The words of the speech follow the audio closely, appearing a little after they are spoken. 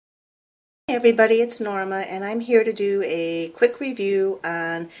Hey everybody, it's Norma and I'm here to do a quick review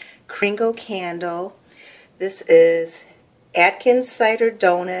on Kringle candle. This is Atkins cider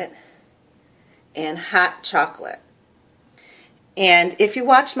donut and hot chocolate. And if you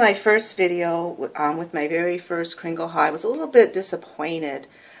watched my first video with my very first Kringle haul, I was a little bit disappointed.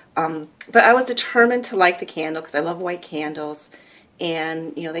 But I was determined to like the candle because I love white candles.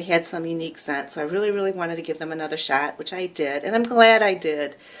 And, you know, they had some unique scent. So I really wanted to give them another shot, which I did. And I'm glad I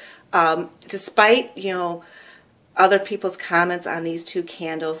did. Despite, you know, other people's comments on these two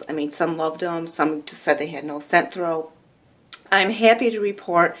candles, I mean, some loved them, some just said they had no scent throw. I'm happy to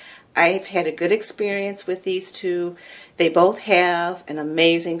report I've had a good experience with these two. They both have an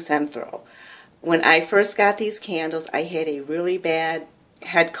amazing scent throw. When I first got these candles, I had a really bad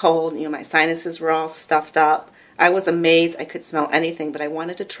head cold. You know, my sinuses were all stuffed up. I was amazed I could smell anything, but I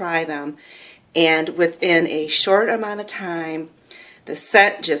wanted to try them. And within a short amount of time, the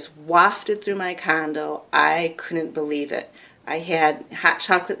scent just wafted through my condo. I couldn't believe it. I had hot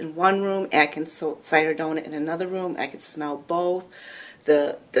chocolate in one room, Atkins cider donut in another room. I could smell both.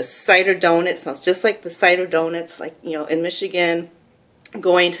 The cider donut smells just like the cider donuts, like, you know, in Michigan.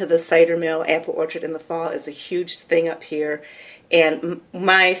 Going to the cider mill, apple orchard in the fall is a huge thing up here. And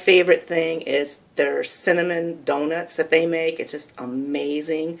my favorite thing is their cinnamon donuts that they make. It's just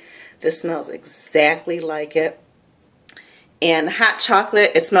amazing. This smells exactly like it. And the hot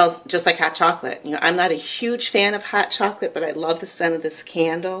chocolate, it smells just like hot chocolate. You know, I'm not a huge fan of hot chocolate, but I love the scent of this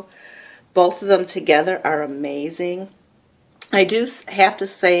candle. Both of them together are amazing. I do have to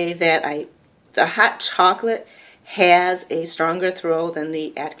say that the hot chocolate has a stronger throw than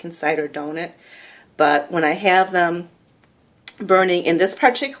the Atkins cider donut. But when I have them burning in this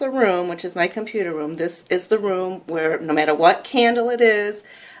particular room, which is my computer room, this is the room where no matter what candle it is,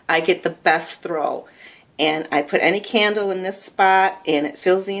 I get the best throw. And I put any candle in this spot and it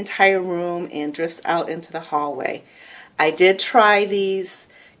fills the entire room and drifts out into the hallway. I did try these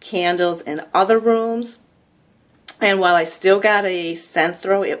candles in other rooms, and while I still got a scent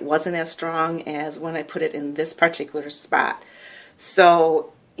throw, it wasn't as strong as when I put it in this particular spot.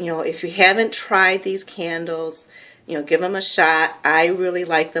 So, you know, if you haven't tried these candles, you know, give them a shot. I really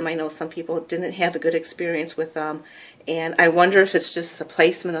like them. I know some people didn't have a good experience with them. And I wonder if it's just the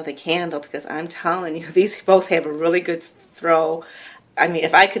placement of the candle, because I'm telling you, these both have a really good throw. I mean,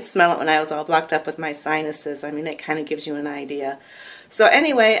 if I could smell it when I was all blocked up with my sinuses, I mean, that kind of gives you an idea. So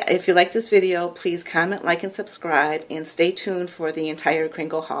anyway, if you like this video, please comment, like, and subscribe, and stay tuned for the entire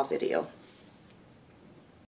Kringle haul video.